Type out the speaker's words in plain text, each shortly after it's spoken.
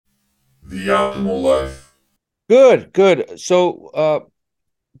the optimal life. Good, good. So,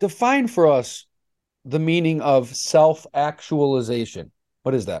 define for us the meaning of self-actualization.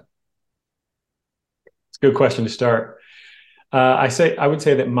 What is that? It's a good question to start. I would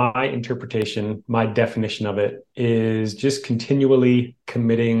say that my interpretation, my definition of it is just continually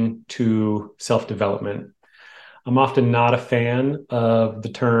committing to self-development. I'm often not a fan of the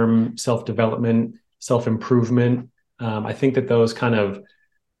term self-development, self-improvement. I think that those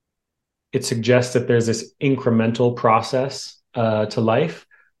it suggests that there's this incremental process to life,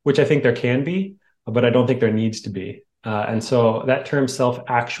 which I think there can be, but I don't think there needs to be. And so that term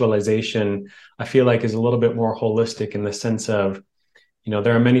self-actualization, I feel like is a little bit more holistic in the sense of,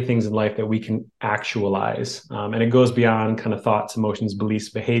 there are many things in life that we can actualize. And it goes beyond kind of thoughts, emotions, beliefs,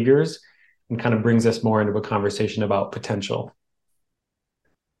 behaviors, and kind of brings us more into a conversation about potential.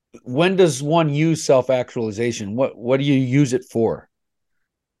 When does one use self-actualization? What do you use it for?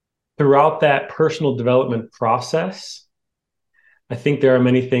 Throughout that personal development process, I think there are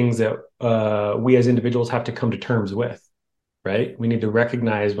many things that we as individuals have to come to terms with, right? We need to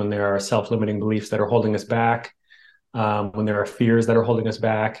recognize when there are self-limiting beliefs that are holding us back, when there are fears that are holding us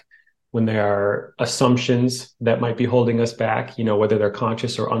back, when there are assumptions that might be holding us back, whether they're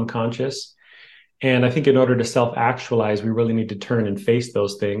conscious or unconscious. And I think in order to self-actualize, we really need to turn and face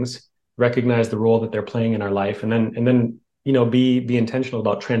those things, recognize the role that they're playing in our life, and then be intentional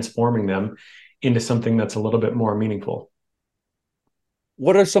about transforming them into something that's a little bit more meaningful.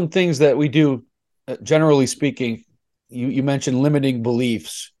 What are some things that we do, generally speaking? You mentioned limiting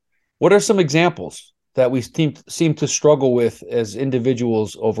beliefs. What are some examples that we seem to struggle with as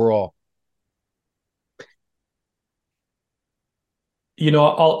individuals overall?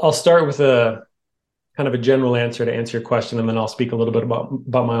 I'll start with a kind of a general answer to answer your question, and then I'll speak a little bit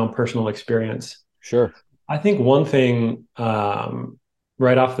about my own personal experience. Sure. I think one thing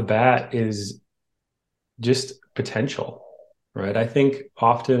right off the bat is just potential, right? I think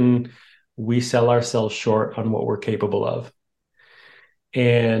often we sell ourselves short on what we're capable of.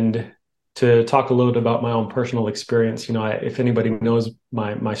 And to talk a little bit about my own personal experience, if anybody knows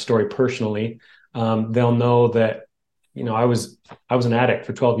my story personally, they'll know that I was an addict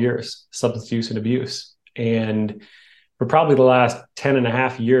for 12 years, substance use and abuse, and for probably the last 10 and a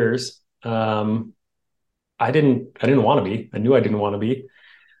half years, I didn't want to be. I knew I didn't want to be,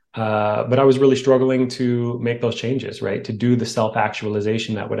 but I was really struggling to make those changes, right? To do the self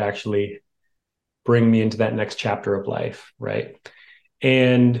actualization that would actually bring me into that next chapter of life, right?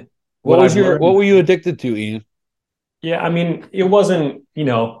 And what I've What learned, were you addicted to, Ian? yeah, I mean, it wasn't,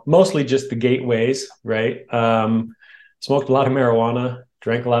 mostly just the gateways, right? Smoked a lot of marijuana,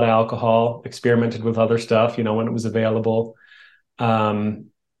 drank a lot of alcohol, experimented with other stuff, when it was available. And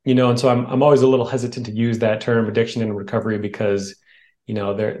so I'm always a little hesitant to use that term addiction and recovery because,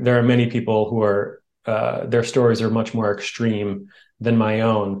 there are many people who are, their stories are much more extreme than my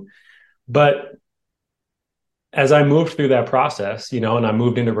own. But as I moved through that process, and I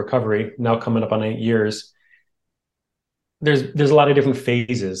moved into recovery, now coming up on 8 years, there's a lot of different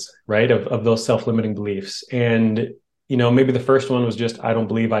phases, right, of those self-limiting beliefs. And, maybe the first one was just, I don't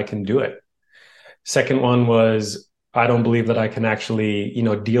believe I can do it. Second one was, I don't believe that I can actually,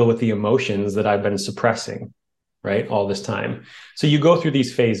 deal with the emotions that I've been suppressing, right, all this time. So you go through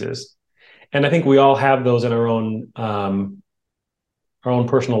these phases, and I think we all have those in our own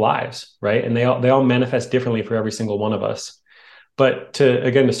personal lives, right? And they all manifest differently for every single one of us. But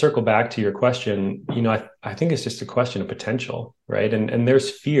to circle back to your question, I think it's just a question of potential, right? And there's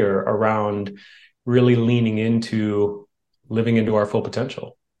fear around really leaning into living into our full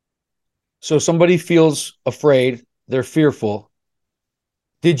potential. So somebody feels afraid, they're fearful.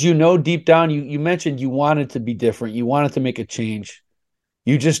 Did you know deep down, you mentioned you wanted to be different, you wanted to make a change.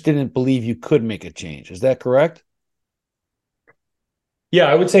 You just didn't believe you could make a change. Is that correct? Yeah,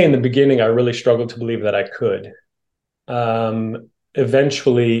 I would say in the beginning, I really struggled to believe that I could.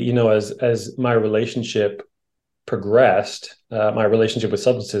 Eventually, as my relationship progressed, my relationship with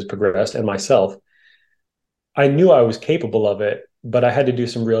substances progressed, and myself, I knew I was capable of it, but I had to do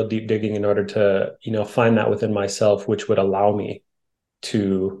some real deep digging in order to, find that within myself, which would allow me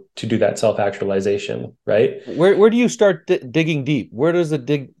to do that self actualization, right? Where do you start digging deep? Where does the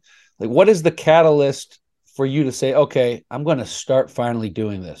dig like what is the catalyst for you to say, okay, I'm going to start finally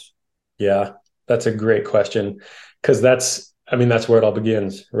doing this? Yeah, that's a great question because that's where it all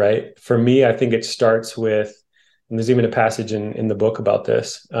begins, right? For me, I think it starts with, and there's even a passage in the book about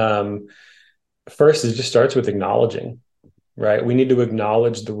this. First, it just starts with acknowledging, right? We need to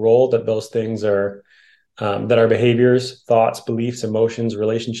acknowledge the role that those things are, that our behaviors, thoughts, beliefs, emotions,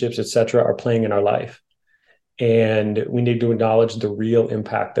 relationships, etc., are playing in our life. And we need to acknowledge the real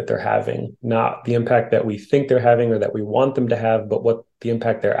impact that they're having, not the impact that we think they're having or that we want them to have, but what the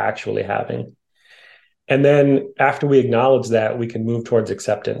impact they're actually having. And then after we acknowledge that, we can move towards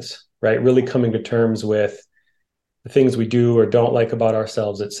acceptance, right? Really coming to terms with the things we do or don't like about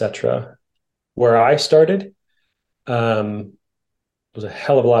ourselves, etc. Where I started was a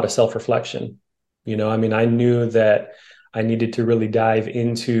hell of a lot of self-reflection. I mean, I knew that I needed to really dive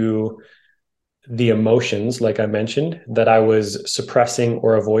into the emotions, like I mentioned, that I was suppressing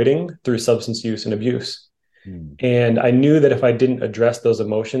or avoiding through substance use and abuse. Mm. And I knew that if I didn't address those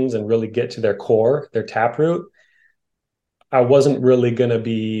emotions and really get to their core, their taproot, I wasn't really going to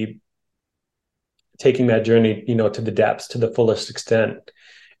be taking that journey, to the depths, to the fullest extent.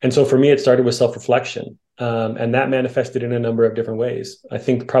 And so for me, it started with self-reflection. And that manifested in a number of different ways. I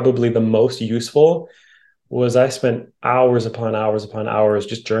think probably the most useful was I spent hours upon hours upon hours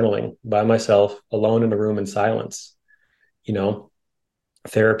just journaling by myself, alone in a room in silence. You know,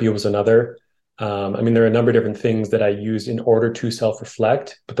 Therapy was another. I mean, there are a number of different things that I used in order to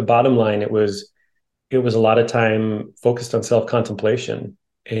self-reflect, but the bottom line, it was a lot of time focused on self-contemplation.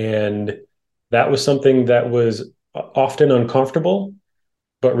 And that was something that was often uncomfortable,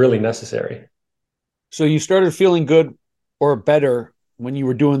 but really necessary. So you started feeling good or better when you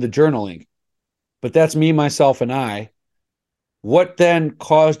were doing the journaling, but that's me, myself, and I. What then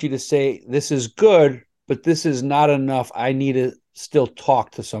caused you to say, this is good, but this is not enough? I need to still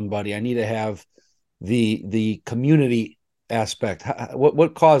talk to somebody. I need to have the community aspect.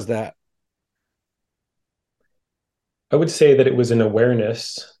 What caused that? I would say that it was an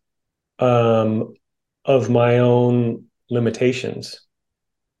awareness um, of my own limitations.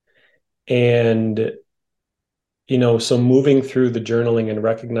 And, so moving through the journaling and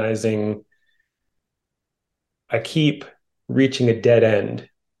recognizing I keep reaching a dead end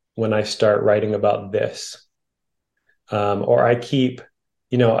when I start writing about this. Or I keep,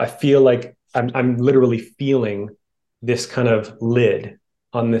 I feel like I'm literally feeling this kind of lid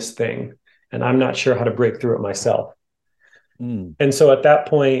on this thing, and I'm not sure how to break through it myself. Mm. And so at that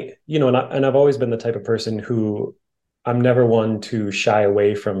point, and I've always been the type of person who I'm never one to shy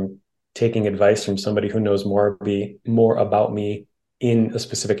away from taking advice from somebody who knows more about me in a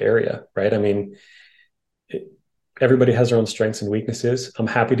specific area, right? I mean, everybody has their own strengths and weaknesses. I'm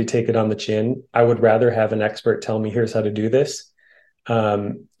happy to take it on the chin. I would rather have an expert tell me, here's how to do this,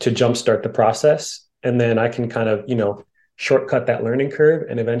 to jumpstart the process. And then I can kind of, shortcut that learning curve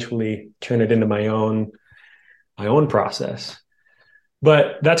and eventually turn it into my own process.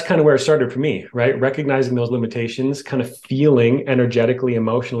 But that's kind of where it started for me, right? Recognizing those limitations, kind of feeling energetically,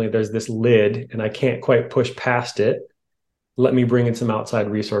 emotionally, there's this lid and I can't quite push past it. Let me bring in some outside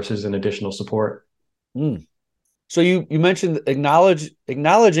resources and additional support. Mm. So you mentioned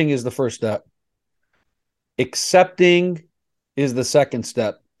acknowledging is the first step. Accepting is the second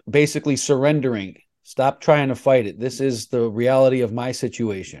step. Basically surrendering. Stop trying to fight it. This is the reality of my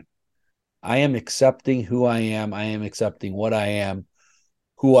situation. I am accepting who I am. I am accepting what I am,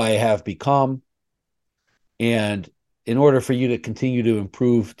 who I have become. And in order for you to continue to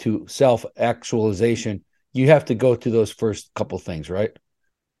improve to self-actualization, you have to go through those first couple things, right?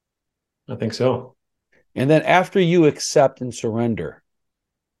 I think so. And then after you accept and surrender,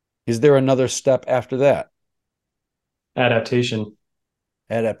 is there another step after that? Adaptation.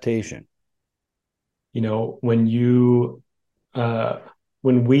 Adaptation. When uh,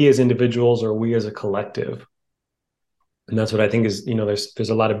 when we as individuals or we as a collective, and that's what I think is, there's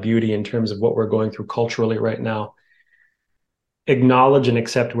a lot of beauty in terms of what we're going through culturally right now. Acknowledge and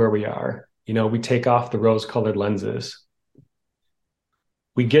accept where we are. We take off the rose-colored lenses.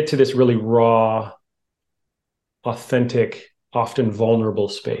 We get to this really raw, authentic, often vulnerable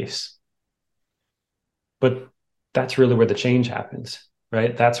space. But that's really where the change happens,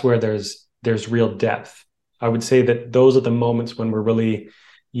 right? That's where there's real depth. I would say that those are the moments when we're really,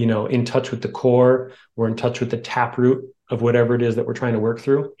 in touch with the core, we're in touch with the taproot of whatever it is that we're trying to work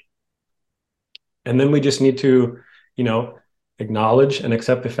through. And then we just need to, acknowledge and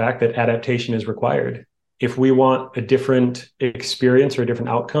accept the fact that adaptation is required. If we want a different experience or a different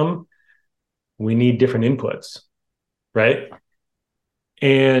outcome, we need different inputs, right?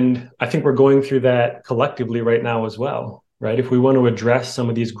 And I think we're going through that collectively right now as well, right? If we want to address some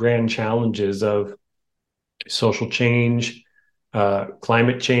of these grand challenges of social change,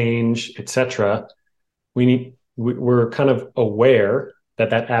 climate change, etc., we're kind of aware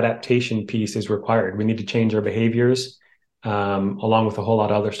that adaptation piece is required. We need to change our behaviors, along with a whole lot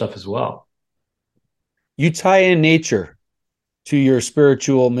of other stuff as well. You tie in nature to your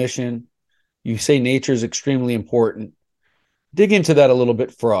spiritual mission. You say nature is extremely important. Dig into that a little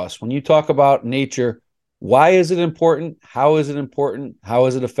bit for us. When you talk about nature, Why is it important? How is it important? How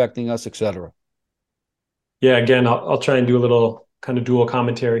is it affecting us, etc.? Yeah, again, I'll try and do a little kind of dual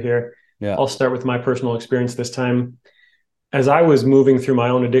commentary here. Yeah. I'll start with my personal experience this time. As I was moving through my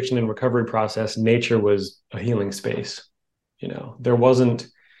own addiction and recovery process, nature was a healing space. There wasn't,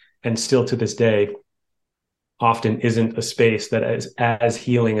 and still to this day, often isn't a space that is as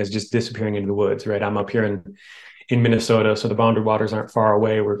healing as just disappearing into the woods, right? I'm up here in Minnesota, so the boundary waters aren't far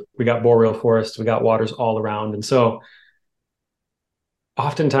away. We got boreal forests, we got waters all around. And so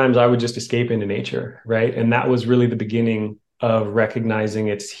oftentimes I would just escape into nature, right? And that was really the beginning of recognizing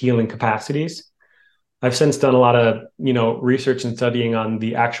its healing capacities. I've since done a lot of, research and studying on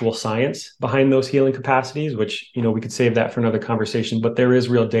the actual science behind those healing capacities, which, we could save that for another conversation, but there is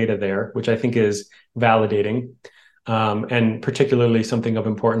real data there, which I think is validating. And particularly something of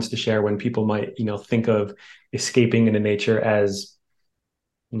importance to share when people might, think of escaping into nature as,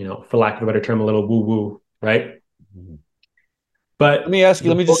 for lack of a better term, a little woo woo, right? Mhm. But Let me ask you,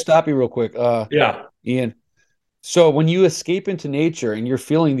 let me just stop you real quick. Yeah. Ian, so when you escape into nature and you're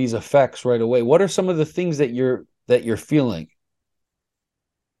feeling these effects right away, what are some of the things that you're feeling?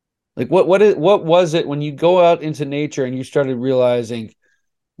 Like what was it when you go out into nature and you started realizing,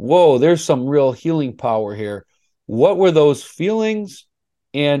 whoa, there's some real healing power here? What were those feelings?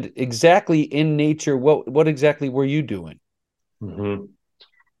 And exactly in nature, what exactly were you doing? Mm-hmm.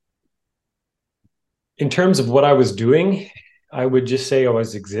 In terms of what I was doing, I would just say I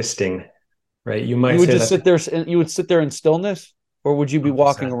was existing, right? You You might would say just that's sit there and you would sit there in stillness, or would you be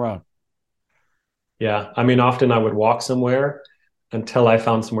walking 100%. around? Yeah. I mean, often I would walk somewhere until I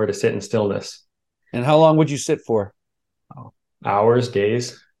found somewhere to sit in stillness. And how long would you sit for? Hours,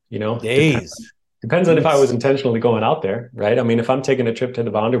 days, Days. depends on if I was Jeez. intentionally going out there, right? I mean, if I'm taking a trip to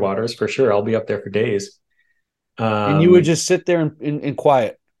the Boundary Waters, for sure, I'll be up there for days. And you would Um, just sit there in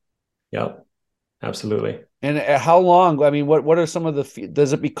quiet. yeah, absolutely. And how long? I mean, what are some of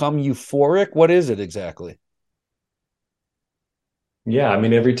does it become euphoric? What is it exactly? Yeah, I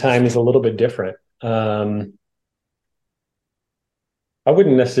mean, every time is a little bit different. I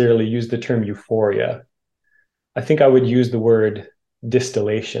wouldn't necessarily use the term euphoria. I think I would use the word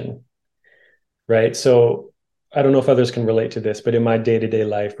distillation, right? So I don't know if others can relate to this, but in my day-to-day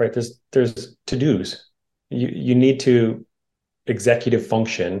life, right, there's to-dos. You need to executive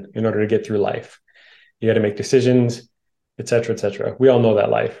function in order to get through life. You got to make decisions, et cetera, et cetera. We all know that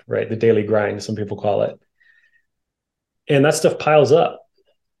life, right? The daily grind, some people call it. And that stuff piles up.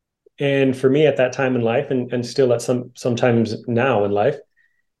 And for me at that time in life, and still at sometimes now in life,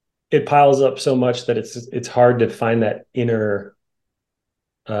 it piles up so much that it's hard to find that inner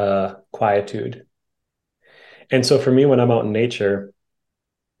quietude. And so for me, when I'm out in nature,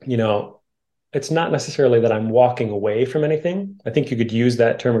 you know, it's not necessarily that I'm walking away from anything. I think you could use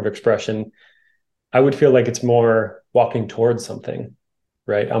that term of expression. I would feel like it's more walking towards something,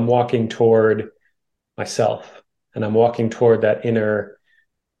 right? I'm walking toward myself and I'm walking toward that inner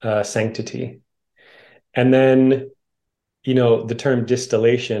sanctity. And then, the term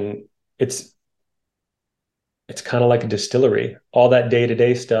distillation, it's it's kind of like a distillery. All that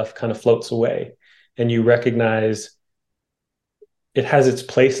day-to-day stuff kind of floats away and you recognize it has its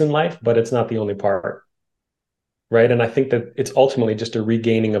place in life, but it's not the only part, right? And I think that it's ultimately just a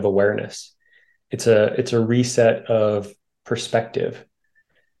regaining of awareness. It's a reset of perspective.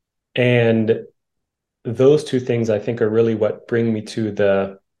 And those two things I think are really what bring me to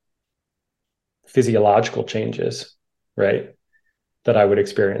the physiological changes, right? That I would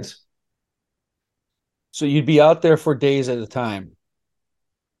experience. So you'd be out there for days at a time.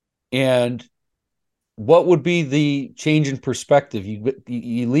 And what would be the change in perspective?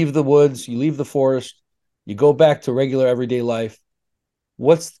 You leave the woods, you leave the forest, you go back to regular everyday life.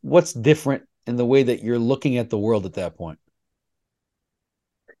 What's different in the way that you're looking at the world at that point?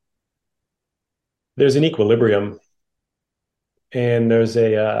 There's an equilibrium and there's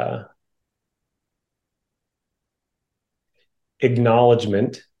a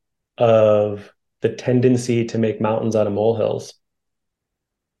acknowledgement of the tendency to make mountains out of molehills,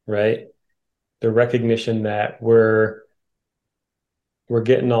 right? The recognition that we're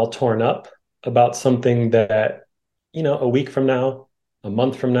getting all torn up about something that, a week from now, a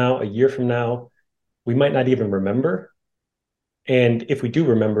month from now, a year from now, we might not even remember. And if we do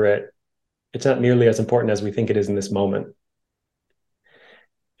remember it, it's not nearly as important as we think it is in this moment.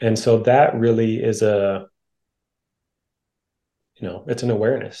 And so that really is it's an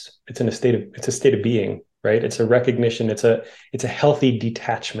awareness. It's a state of being, right? It's a recognition. It's a healthy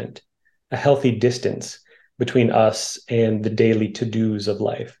detachment, a healthy distance between us and the daily to-dos of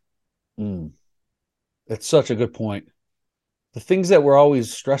life. Mm, that's such a good point. The things that we're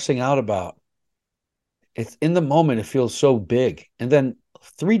always stressing out about, it's in the moment, it feels so big. And then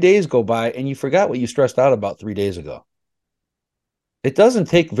 3 days go by and you forgot what you stressed out about 3 days ago. It doesn't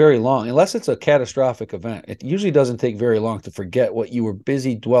take very long, unless it's a catastrophic event. It usually doesn't take very long to forget what you were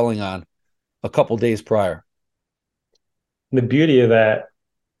busy dwelling on a couple days prior. The beauty of that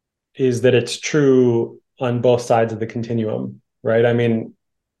is that it's true on both sides of the continuum, right? I mean,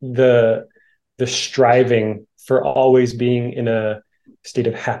 the the striving for always being in a state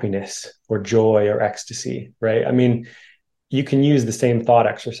of happiness or joy or ecstasy, right? I mean, you can use the same thought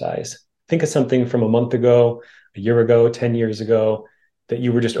exercise. Think of something from a month ago, a year ago, 10 years ago that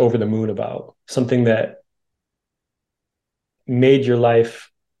you were just over the moon about, something that made your life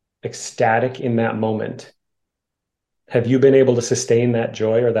ecstatic in that moment. Have you been able to sustain that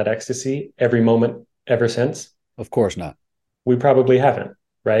joy or that ecstasy every moment ever since? Of course not. We probably haven't,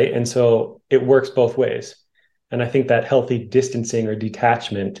 right? And so it works both ways. And I think that healthy distancing or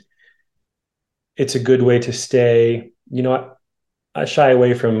detachment, it's a good way to stay, I shy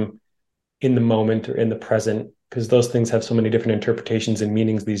away from in the moment or in the present because those things have so many different interpretations and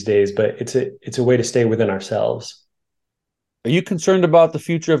meanings these days, but it's a way to stay within ourselves. Are you concerned about the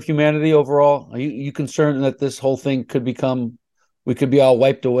future of humanity overall? Are you concerned that this whole thing could become, we could be all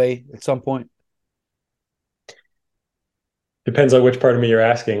wiped away at some point? Depends on which part of me you're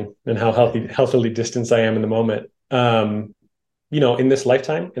asking and how healthily distanced I am in the moment. In this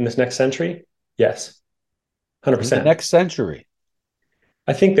lifetime, in this next century, yes, In the 100%. next century?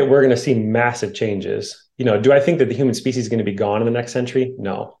 I think that we're going to see massive changes. Do I think that the human species is going to be gone in the next century?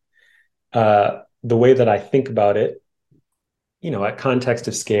 No. The way that I think about it, at context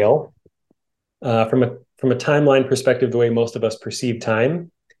of scale, from a timeline perspective, the way most of us perceive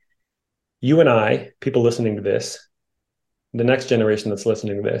time, you and I, people listening to this, the next generation that's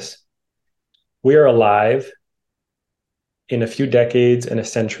listening to this, we are alive in a few decades and a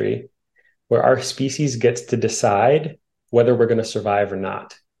century where our species gets to decide whether we're going to survive or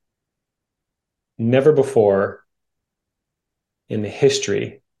not. Never before in the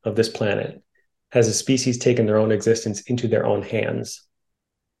history of this planet has a species taken their own existence into their own hands.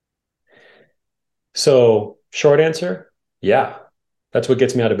 So, short answer, yeah, that's what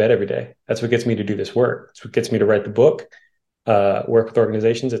gets me out of bed every day. That's what gets me to do this work. That's what gets me to write the book, work with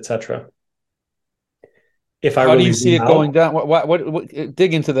organizations, etc. If I How do you really see zoom it going out, down? What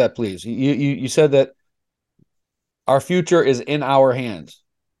dig into that, please. You said that our future is in our hands.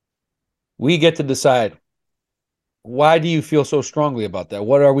 We get to decide. Why do you feel so strongly about that?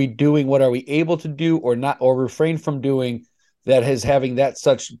 What are we doing? What are we able to do or not, or refrain from doing that is having that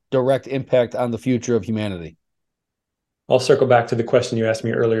such direct impact on the future of humanity? I'll circle back to the question you asked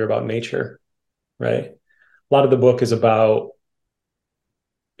me earlier about nature, right? A lot of the book is about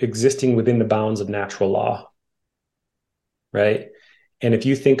existing within the bounds of natural law, right? And if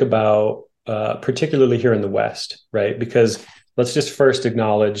you think about, particularly here in the West, right? Because let's just first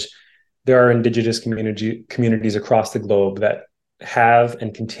acknowledge there are indigenous communities across the globe that have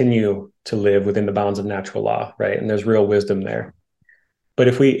and continue to live within the bounds of natural law, right? And there's real wisdom there. But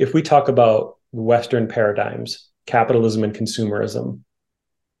if we talk about Western paradigms, capitalism and consumerism,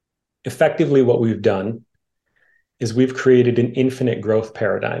 effectively what we've done is we've created an infinite growth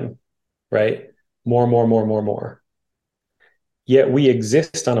paradigm, right? More, more, more, more, more. Yet we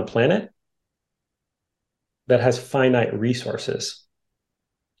exist on a planet that has finite resources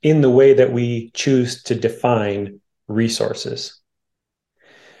in the way that we choose to define resources.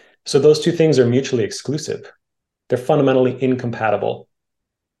 So those two things are mutually exclusive. They're fundamentally incompatible.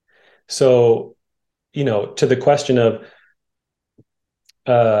 So, to the question of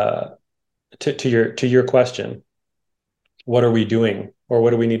uh, to your question, what are we doing, or what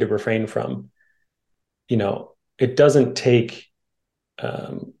do we need to refrain from? It doesn't take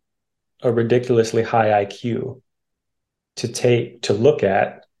a ridiculously high IQ to look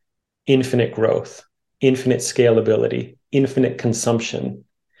at infinite growth, infinite scalability, infinite consumption,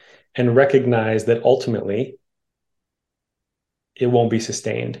 and recognize that ultimately it won't be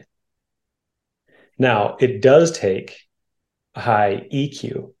sustained. Now, it does take a high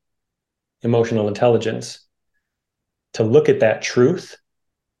EQ, emotional intelligence, to look at that truth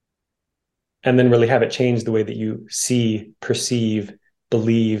and then really have it change the way that you see, perceive,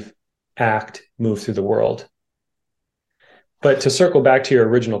 believe, act, move through the world. But to circle back to your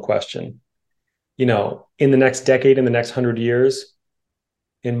original question, in the next decade, in the next 100 years,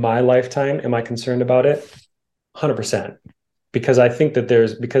 in my lifetime, am I concerned about it? 100%. Because I think that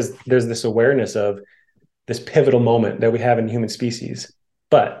there's this awareness of this pivotal moment that we have in human species.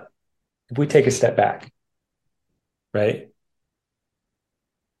 But if we take a step back, right?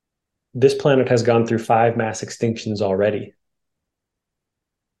 This planet has gone through 5 mass extinctions already.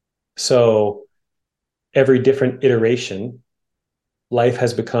 So every different iteration, life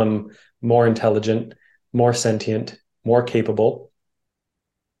has become more intelligent, more sentient, more capable.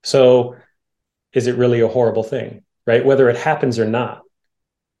 So is it really a horrible thing, right? Whether it happens or not,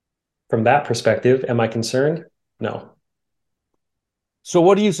 from that perspective, am I concerned? No. So,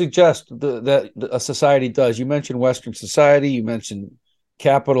 what do you suggest that a society does? You mentioned Western society, you mentioned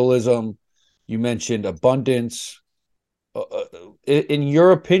capitalism, you mentioned abundance. In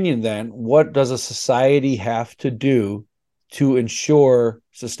your opinion, then, what does a society have to do to ensure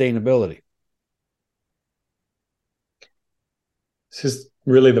sustainability? This is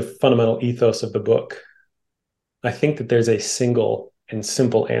really the fundamental ethos of the book. I think that there's a single and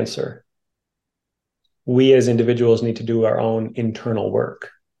simple answer. We as individuals need to do our own internal work.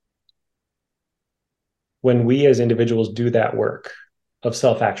 When we as individuals do that work of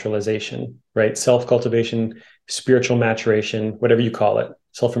self-actualization, right? Self-cultivation, spiritual maturation, whatever you call it,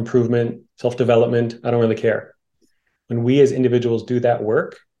 self-improvement, self-development, I don't really care. When we as individuals do that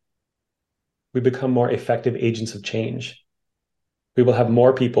work, we become more effective agents of change. We will have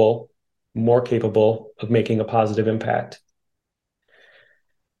more people more capable of making a positive impact.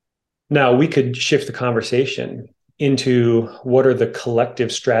 Now, we could shift the conversation into what are the collective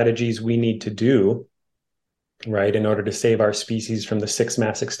strategies we need to do, right, in order to save our species from the sixth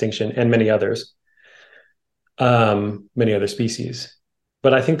mass extinction and many other species.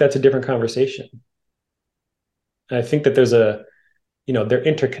 But I think that's a different conversation. I think that they're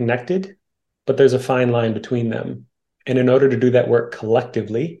interconnected, but there's a fine line between them. And in order to do that work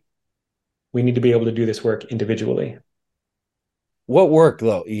collectively, we need to be able to do this work individually. What work,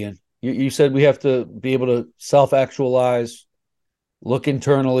 though, Ian? You said we have to be able to self actualize, look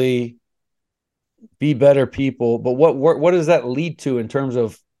internally, be better people. But what does that lead to in terms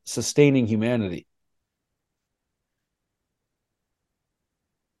of sustaining humanity?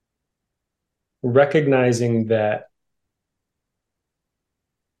 Recognizing the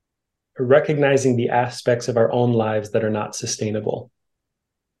aspects of our own lives that are not sustainable.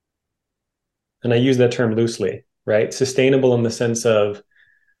 And I use that term loosely, right? Sustainable in the sense of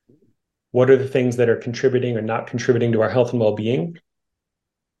what are the things that are contributing or not contributing to our health and well-being,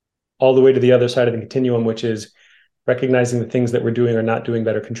 all the way to the other side of the continuum, which is recognizing the things that we're doing or not doing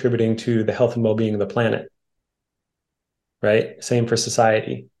that are contributing to the health and well-being of the planet, right? Same for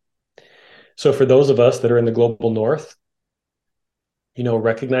society. So for those of us that are in the global north,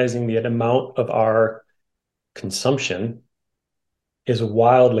 recognizing the amount of our consumption is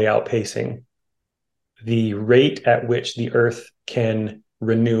wildly outpacing the rate at which the earth can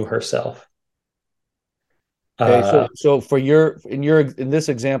renew herself. Okay, so for in this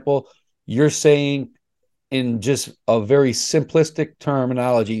example, you're saying in just a very simplistic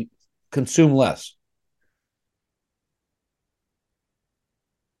terminology, consume less.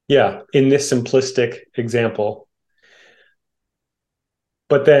 Yeah, in this simplistic example.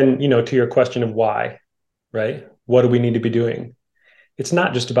 But then, to your question of why, right? What do we need to be doing? It's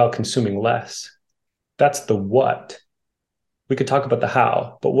not just about consuming less. That's the what. We could talk about the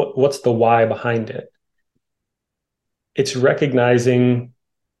how, but what's the why behind it? It's recognizing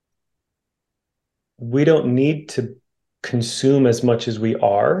we don't need to consume as much as we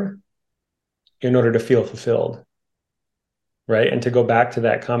are in order to feel fulfilled, right? And to go back to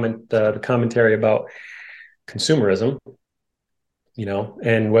that the commentary about consumerism,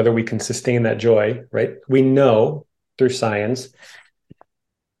 and whether we can sustain that joy, right? We know through science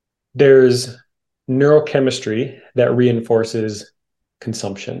there's neurochemistry that reinforces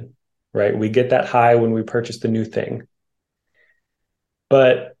consumption, right? We get that high when we purchase the new thing.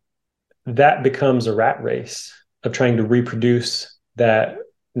 But that becomes a rat race of trying to reproduce that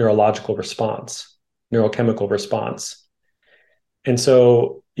neurological response, neurochemical response. And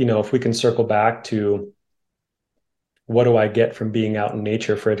so, if we can circle back to what do I get from being out in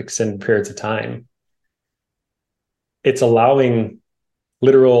nature for extended periods of time? It's allowing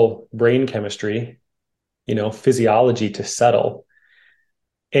literal brain chemistry, physiology to settle.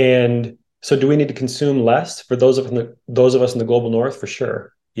 And so do we need to consume less for those of us in the global north? For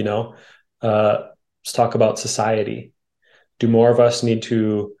sure. Let's talk about society. Do more of us need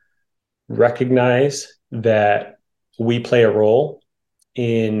to recognize that we play a role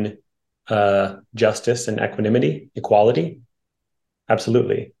in justice and equality?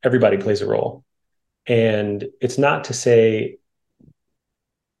 Absolutely. Everybody plays a role. And it's not to say,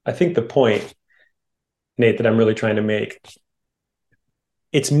 I think the point, Nate, that I'm really trying to make,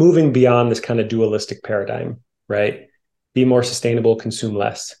 it's moving beyond this kind of dualistic paradigm, right? Be more sustainable, consume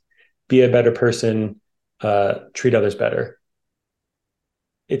less, be a better person, treat others better.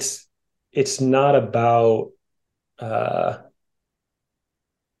 It's not about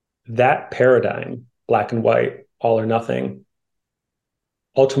that paradigm black and white, all or nothing.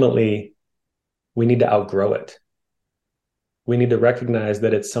 Ultimately, we need to outgrow it. We need to recognize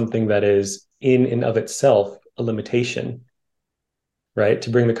that it's something that is in and of itself a limitation, right? To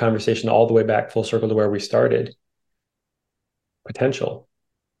bring the conversation all the way back full circle to where we started, potential.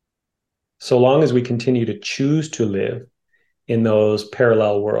 So long as we continue to choose to live in those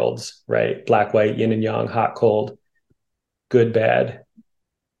parallel worlds, right? Black, white, yin and yang, hot, cold, good, bad.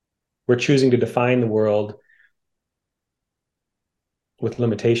 We're choosing to define the world with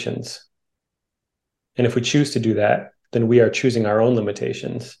limitations. And if we choose to do that, then we are choosing our own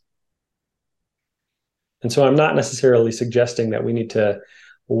limitations. And so I'm not necessarily suggesting that we need to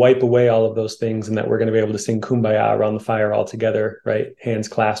wipe away all of those things and that we're going to be able to sing kumbaya around the fire all together, right? Hands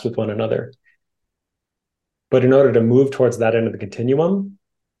clasped with one another. But in order to move towards that end of the continuum,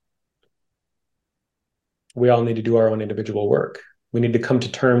 we all need to do our own individual work. We need to come to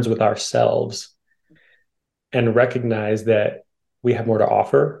terms with ourselves and recognize that we have more to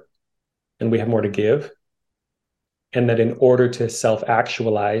offer and we have more to give. And that in order to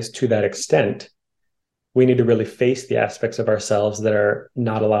self-actualize to that extent, we need to really face the aspects of ourselves that are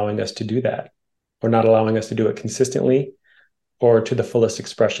not allowing us to do that, or not allowing us to do it consistently or to the fullest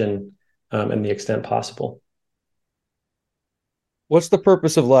expression and the extent possible. What's the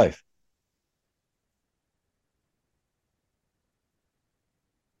purpose of life?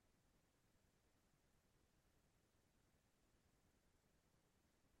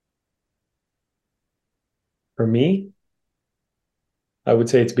 For me, I would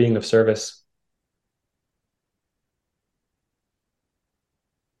say it's being of service.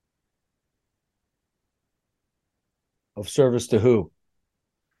 Of service to who?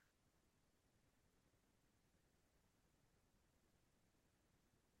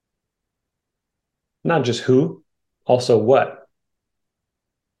 Not just who, also what,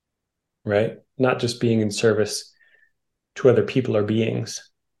 right? Not just being in service to other people or beings,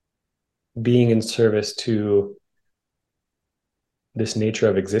 being in service to this nature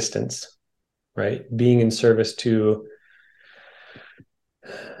of existence, right? Being in service to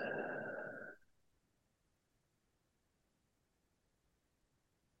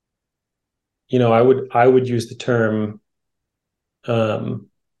I would use the term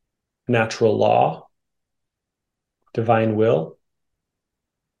natural law, divine will,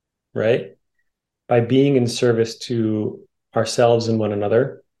 right? By being in service to ourselves and one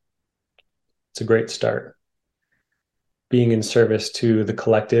another, it's a great start. Being in service to the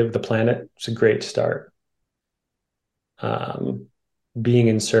collective, the planet, it's a great start. Being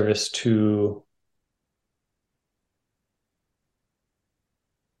in service to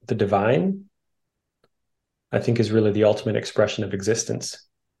the divine, I think, is really the ultimate expression of existence,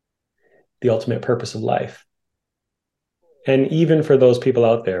 the ultimate purpose of life. And even for those people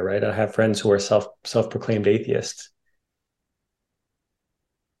out there, right? I have friends who are self-proclaimed atheists.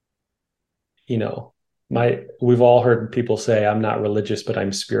 You know, we've all heard people say, I'm not religious, but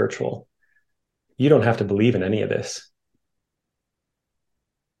I'm spiritual. You don't have to believe in any of this.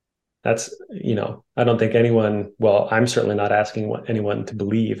 That's, I don't think anyone, well, I'm certainly not asking anyone to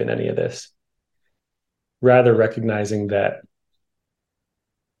believe in any of this. Rather, recognizing that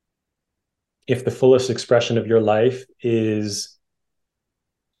if the fullest expression of your life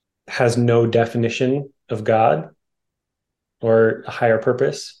has no definition of God or a higher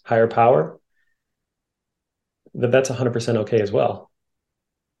purpose, higher power, that's 100% okay as well,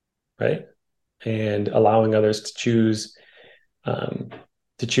 right? And allowing others to choose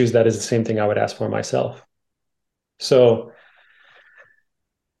that is the same thing I would ask for myself. So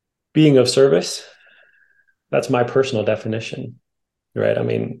being of service, that's my personal definition, right? I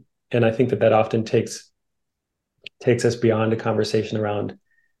mean, and I think that often takes us beyond a conversation around,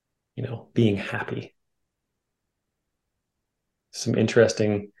 being happy. Some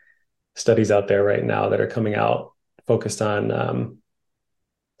interesting studies out there right now that are coming out focused on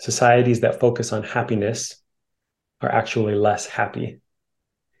societies that focus on happiness are actually less happy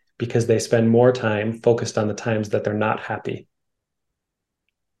because they spend more time focused on the times that they're not happy.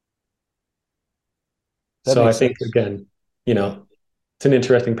 So I think, again, it's an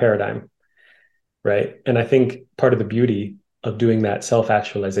interesting paradigm, right? And I think part of the beauty of doing that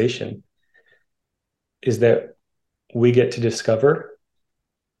self-actualization is that we get to discover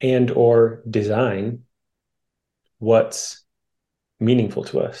and or design what's meaningful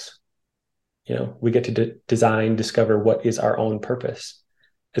to us. We get to design, discover what is our own purpose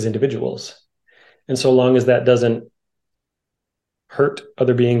as individuals. And so long as that doesn't hurt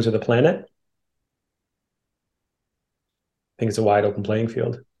other beings or the planet, I think it's a wide open playing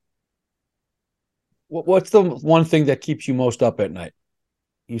field. What's the one thing that keeps you most up at night?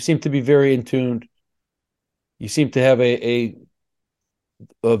 You seem to be very in tune You seem to have a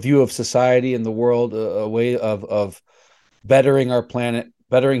view of society and the world, a way of bettering our planet,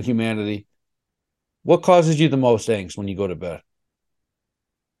 bettering humanity. What causes you the most angst when you go to bed?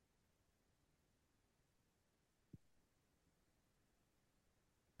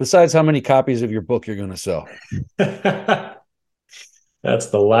 Besides how many copies of your book you're going to sell. That's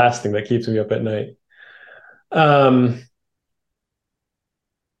the last thing that keeps me up at night. Um,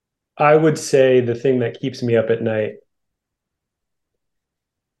 I would say the thing that keeps me up at night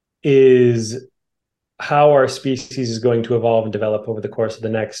is how our species is going to evolve and develop over the course of the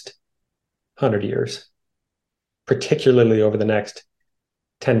next 100 years, particularly over the next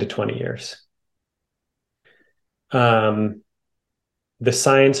 10 to 20 years. The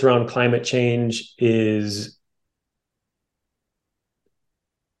science around climate change is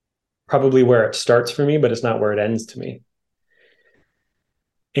probably where it starts for me, but it's not where it ends to me.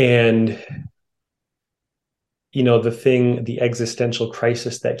 And, the existential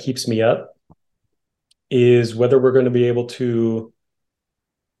crisis that keeps me up is whether we're going to be able to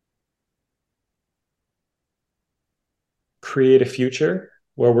create a future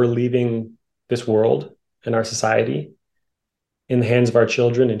where we're leaving this world and our society in the hands of our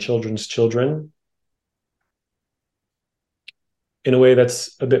children and children's children in a way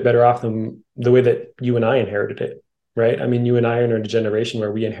that's a bit better off than the way that you and I inherited it, right? I mean, you and I are in a generation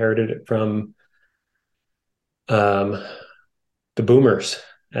where we inherited it from the boomers,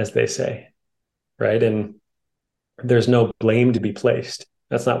 as they say, right? And there's no blame to be placed.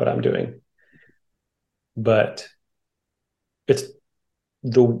 That's not what I'm doing. But it's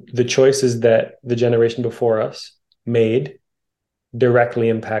the choices that the generation before us made directly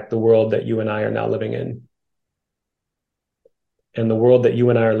impact the world that you and I are now living in. And the world that you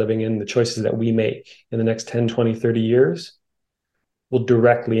and I are living in, the choices that we make in the next 10, 20, 30 years will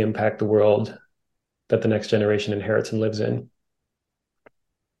directly impact the world that the next generation inherits and lives in.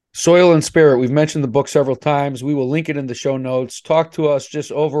 Soil and Spirit. We've mentioned the book several times. We will link it in the show notes. Talk to us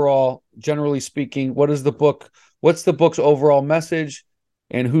just overall, generally speaking. What's the book's overall message,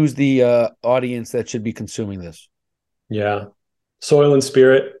 and who's the audience that should be consuming this? Yeah. Soil and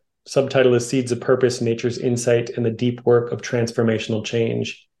Spirit. Subtitle is Seeds of Purpose, Nature's Insight, and the Deep Work of Transformational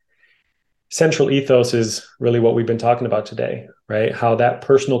Change. Central ethos is really what we've been talking about today, right? How that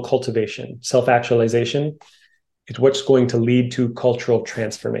personal cultivation, self-actualization, is what's going to lead to cultural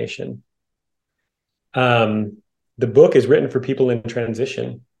transformation. The book is written for people in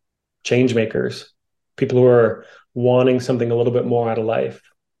transition, change makers, people who are wanting something a little bit more out of life,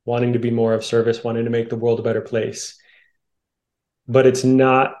 wanting to be more of service, wanting to make the world a better place. But it's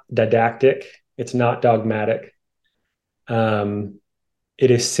not didactic. It's not dogmatic. It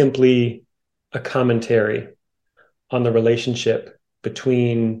is simply a commentary on the relationship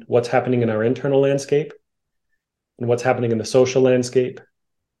between what's happening in our internal landscape and what's happening in the social landscape,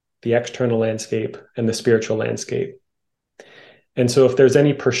 the external landscape, and the spiritual landscape. And so if there's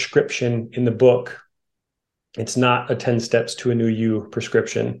any prescription in the book, it's not a 10 steps to a new you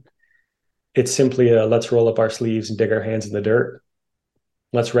prescription. It's simply a let's roll up our sleeves and dig our hands in the dirt.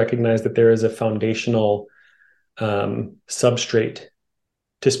 Let's recognize that there is a foundational substrate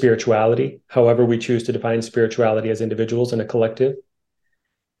to spirituality, however we choose to define spirituality as individuals and a collective.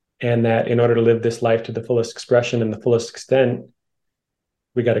 And that in order to live this life to the fullest expression and the fullest extent,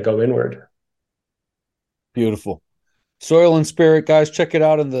 we got to go inward. Beautiful. Soil and Spirit, guys, check it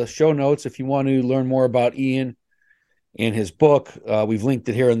out in the show notes if you want to learn more about Ian and his book. We've linked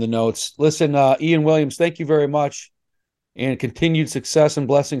it here in the notes. Listen, Ian Williams, thank you very much, and continued success and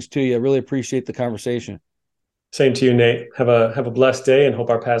blessings to you. I really appreciate the conversation. Same to you, Nate. Have a blessed day, and hope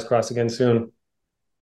our paths cross again soon.